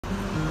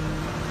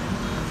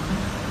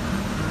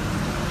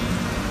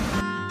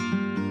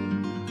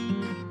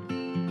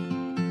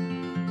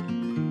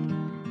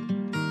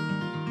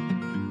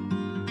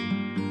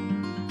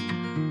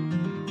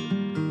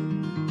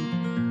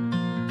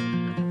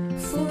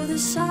For the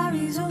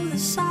sorries, oh the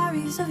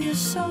sorries of your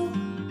soul.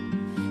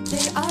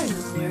 They are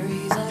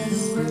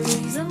the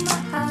worries of my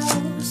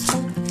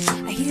household.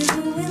 I hear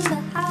the wind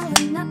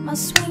howling at my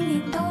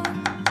swinging door,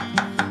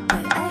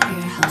 but at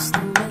your house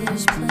the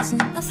weather's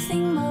pleasant,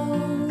 nothing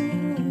more.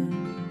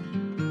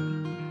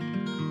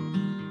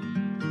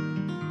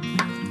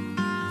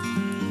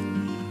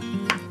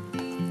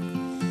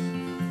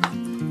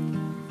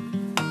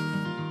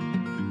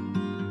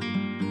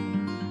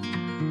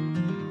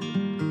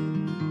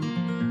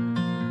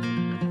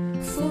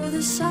 For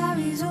the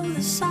sorries, oh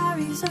the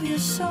sorries of your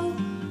soul.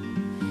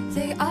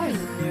 They are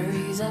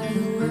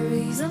the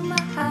worries of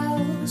my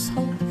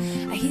household.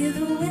 I hear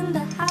the wind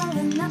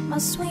howling at my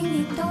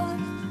swinging door,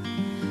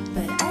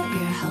 but at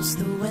your house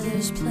the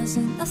weather's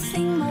pleasant,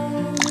 nothing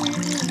more.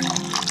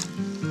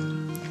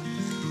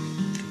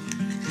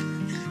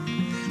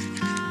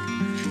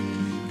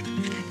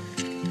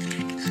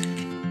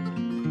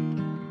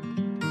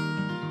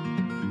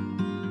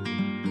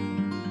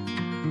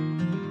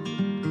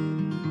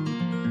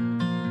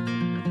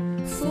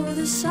 For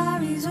the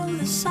sorries, oh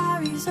the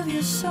sorries of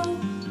your soul.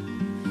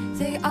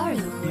 They are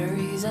the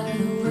worries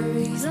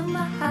of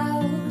my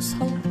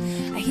household.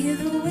 I hear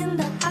the wind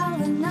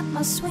howling at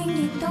my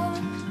swinging door,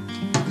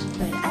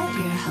 but at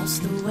your house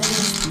the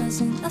weather's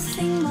pleasant,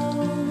 nothing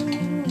more.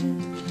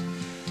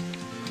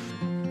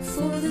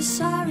 For the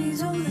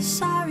sorries, oh the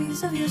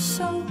sorries of your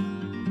soul.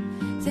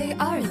 They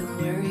are the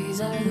worries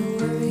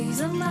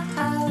of my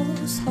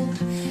household.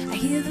 I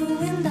hear the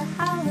wind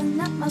howling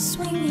at my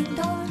swinging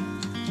door,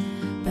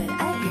 but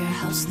at your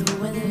house the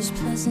weather's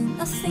pleasant,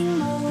 nothing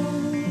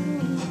more.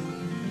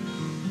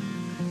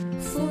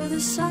 For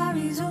the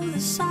sorries, oh the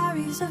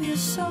sorries of your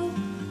soul.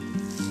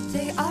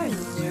 They are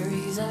the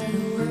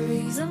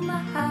worries of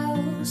my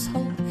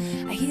household.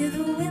 I hear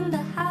the wind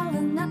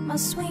howling at my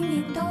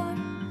swinging door,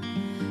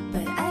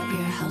 but at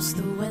your house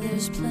the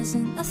weather's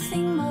pleasant,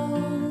 nothing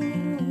more.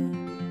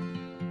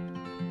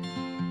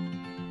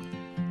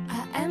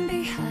 I am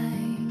behind